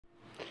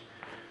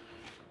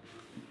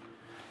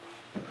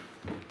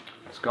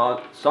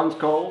Song's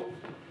called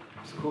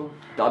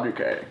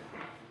WK.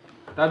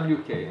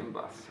 WK and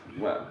bass.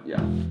 Well, yeah.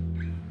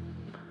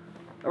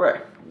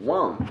 Alright,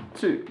 1,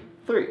 2,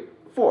 3,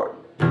 4.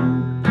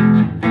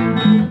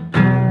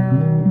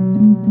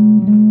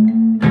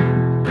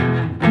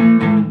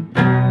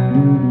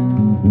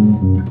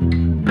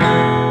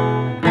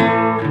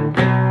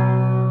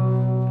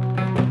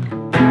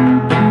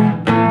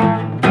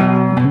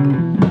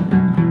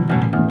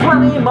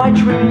 Planning my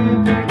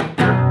trip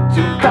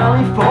to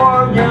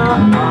California,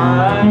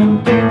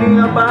 I'm thinking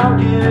about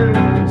you,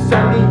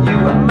 sending you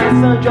a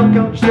message on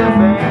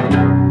Couchsurfing.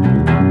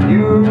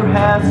 You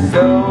have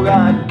so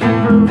I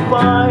can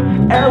provide,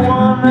 and I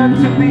wanted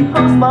to be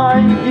host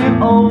like you,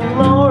 oh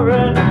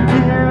Lauren.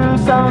 You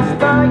sounds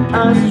like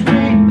a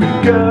sweet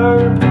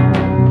girl.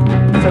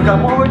 So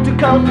come over to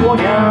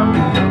California,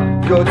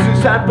 go to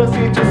San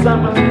Francisco,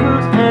 Santa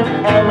Cruz and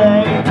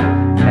LA,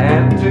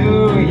 and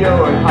to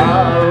your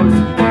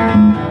house,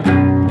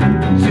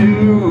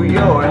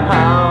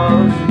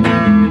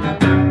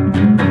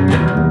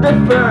 The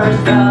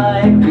first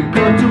night we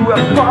go to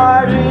a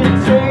party,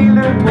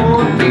 Sailor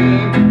Moon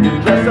theme,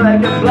 dressed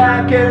like a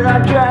black and I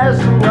dress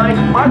like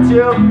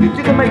Martio. You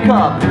did the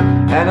makeup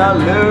and I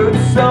look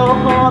so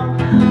hot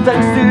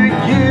thanks to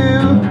you,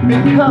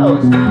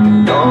 because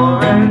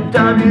Lauren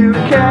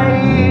WK,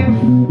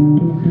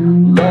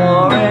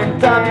 Lauren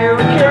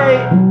WK,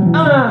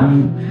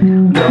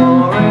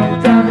 Lauren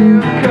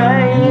WK,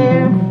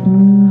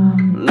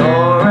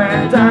 Lauren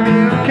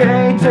WK,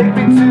 take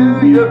me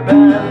to your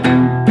bed.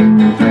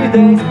 3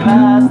 days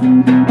passed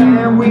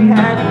and we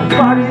had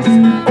parties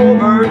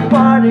over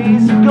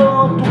parties,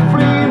 go to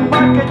free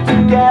market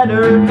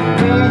together.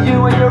 Me, you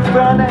and your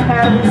friend are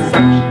having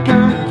such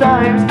good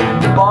times,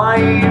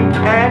 buying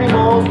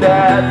animals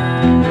dead.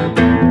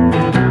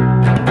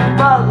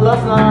 But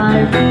last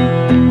night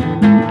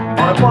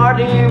on a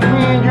party,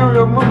 me and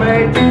your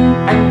roommate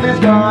and this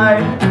guy,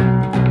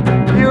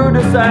 you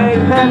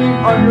decided hanging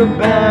on your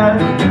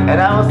bed,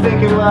 and I was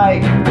thinking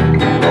like,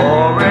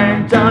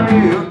 Lauren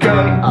WK,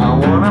 I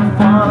wanna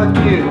fuck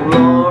you,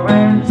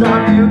 Lauren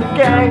WK,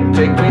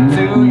 take me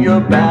to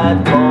your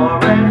bed,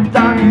 Lauren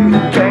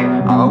WK,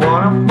 I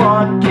wanna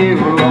fuck you,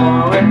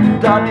 Lauren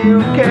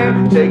WK,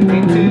 take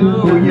me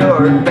to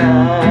your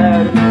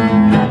bed,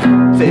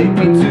 take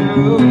me to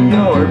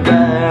your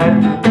bed,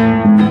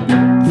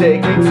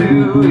 take me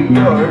to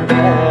your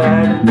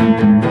bed.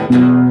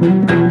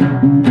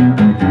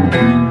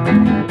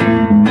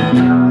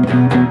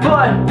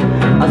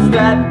 I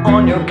slept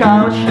on your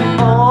couch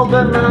all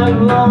the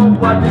night long,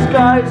 while these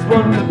guys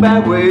want to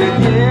bed with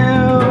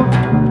you.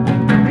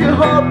 You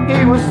hope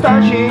he was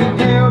touching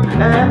you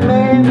and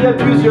maybe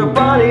abuse your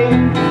body,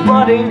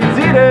 but he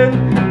didn't.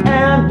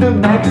 And the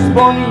next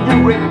morning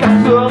you wake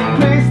up so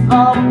pissed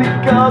off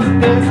because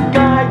this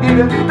guy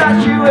didn't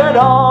touch you at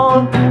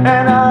all.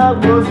 And I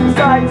was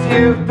inside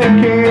you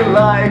thinking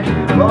like,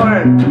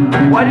 Lauren,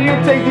 why do you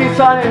take this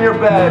on in your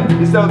bed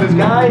instead of this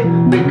guy?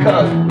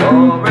 Because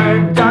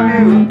Lauren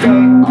WK,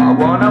 I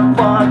wanna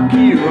fuck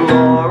you,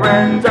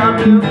 Lauren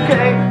WK,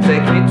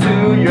 take me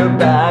to your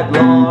bed,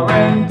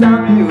 Lauren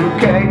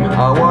WK,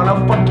 I wanna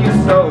fuck you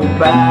so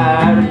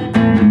bad,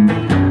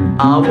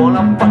 I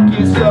wanna fuck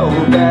you so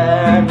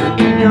bad,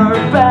 in your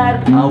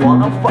bed, I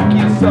wanna fuck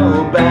you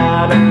so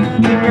bad,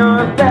 in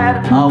your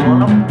bed, I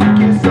wanna fuck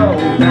you so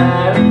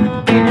bad,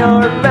 in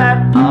your bed,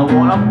 I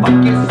wanna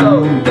fuck you so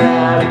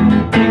bad,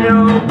 in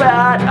your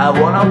bed, I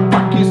wanna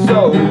fuck you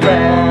so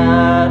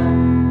bad.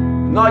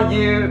 Not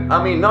you,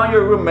 I mean not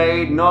your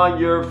roommate, not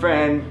your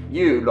friend,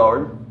 you,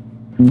 Lauren.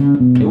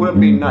 It wouldn't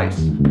be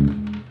nice.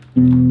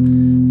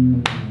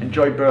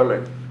 Enjoy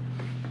Berlin.